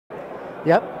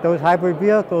Yep, those hybrid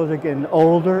vehicles are getting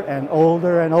older and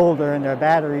older and older, and their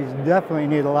batteries definitely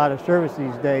need a lot of service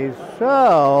these days.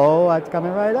 So that's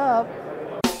coming right up.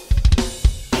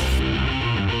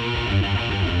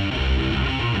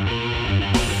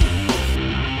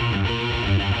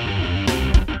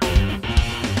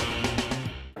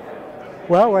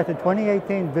 Well, we're at the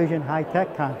 2018 Vision High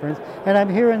Tech Conference, and I'm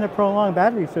here in the Prolong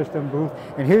Battery System booth,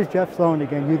 and here's Jeff Sloan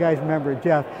again. You guys remember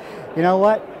Jeff. You know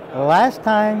what? Last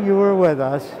time you were with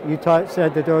us, you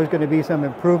said that there was going to be some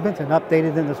improvements and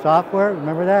updated in the software.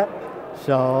 Remember that?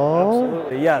 So?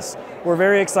 Absolutely, yes. We're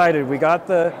very excited. We got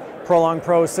the Prolong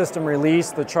Pro system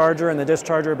released. The charger and the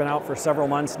discharger have been out for several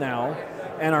months now.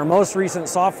 And our most recent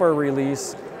software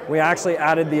release, we actually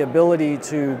added the ability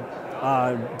to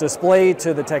display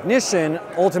to the technician,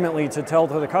 ultimately to tell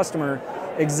to the customer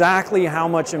exactly how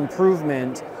much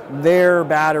improvement their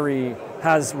battery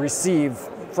has received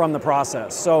from the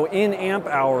process. So in amp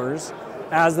hours,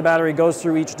 as the battery goes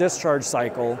through each discharge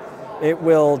cycle, it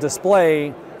will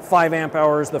display 5 amp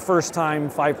hours the first time,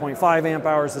 5.5 amp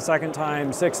hours the second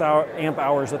time, 6 amp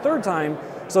hours the third time,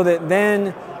 so that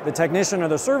then the technician or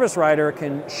the service writer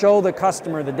can show the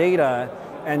customer the data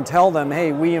and tell them,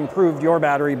 hey, we improved your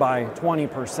battery by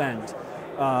 20%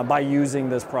 by using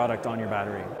this product on your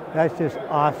battery. That's just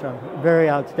awesome, very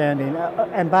outstanding.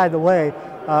 And by the way,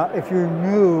 if you're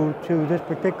new to this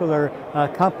particular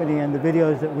company and the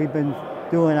videos that we've been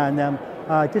doing on them,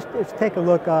 just take a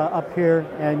look up here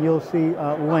and you'll see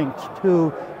links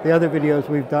to the other videos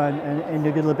we've done, and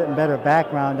you get a little bit better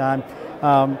background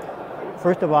on,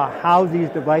 first of all, how these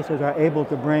devices are able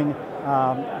to bring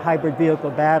hybrid vehicle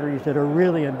batteries that are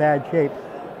really in bad shape,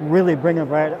 really bring them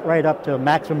right up to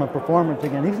maximum performance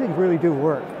again. These things really do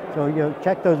work. So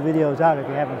check those videos out if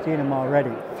you haven't seen them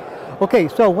already. Okay,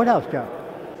 so what else, Jeff?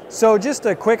 So just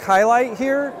a quick highlight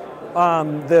here,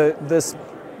 this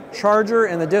charger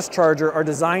and the discharger are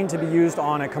designed to be used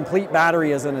on a complete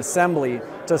battery as an assembly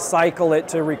to cycle it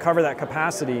to recover that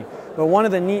capacity. But one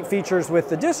of the neat features with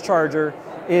the discharger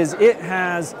is it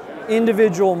has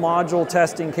individual module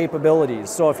testing capabilities.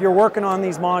 So if you're working on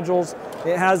these modules,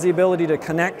 it has the ability to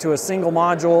connect to a single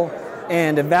module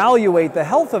and evaluate the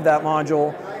health of that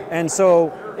module. And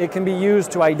so it can be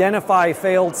used to identify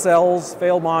failed cells,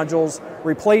 failed modules,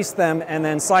 replace them, and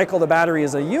then cycle the battery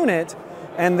as a unit,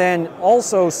 and then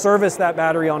also service that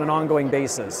battery on an ongoing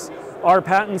basis. Our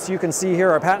patents, you can see here,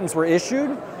 our patents were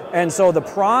issued, and so the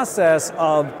process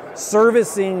of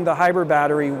servicing the hybrid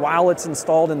battery while it's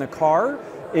installed in the car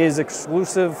is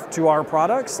exclusive to our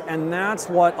products, and that's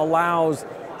what allows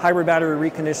hybrid battery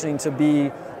reconditioning to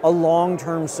be a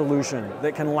long-term solution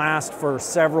that can last for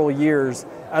several years,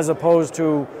 as opposed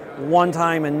to one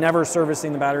time and never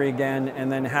servicing the battery again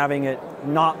and then having it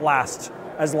not last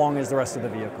as long as the rest of the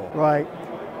vehicle. Right.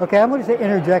 Okay, I'm going to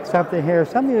interject something here.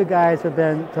 Some of you guys have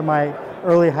been to my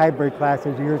early hybrid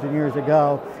classes years and years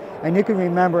ago, and you can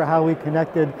remember how we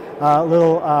connected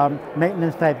little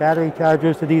maintenance type battery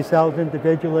chargers to these cells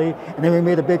individually, and then we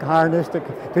made a big harness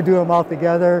to do them all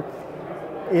together.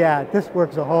 Yeah, this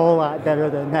works a whole lot better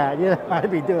than that. You don't want to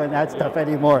be doing that stuff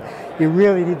anymore. You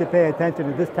really need to pay attention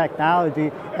to this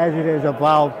technology as it has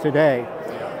evolved today.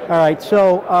 All right,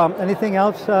 so anything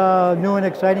else new and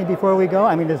exciting before we go?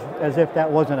 I mean, as if that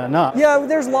wasn't enough. Yeah,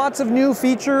 there's lots of new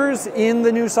features in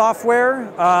the new software,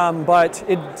 but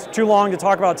it's too long to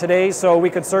talk about today, so we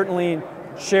could certainly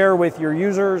share with your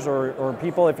users or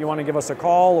people if you want to give us a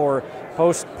call or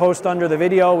post under the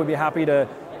video. We'd be happy to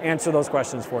answer those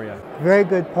questions for you. Very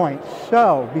good point.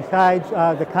 So, besides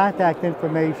the contact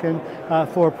information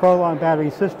for Prolong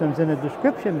Battery Systems in the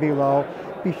description below,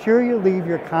 be sure you leave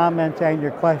your comments and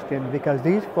your questions, because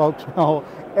these folks know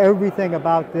everything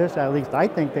about this. At least I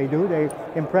think they do. They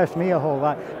impress me a whole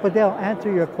lot. But they'll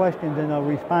answer your questions and they'll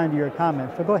respond to your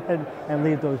comments. So go ahead and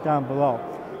leave those down below.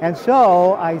 And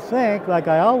so I think, like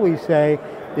I always say,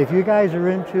 if you guys are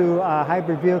into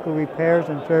hybrid vehicle repairs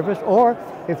and service, or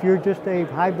if you're just a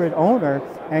hybrid owner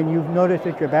and you've noticed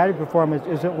that your battery performance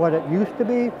isn't what it used to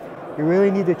be, you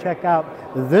really need to check out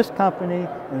this company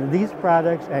and these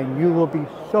products, and you will be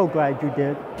so glad you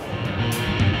did.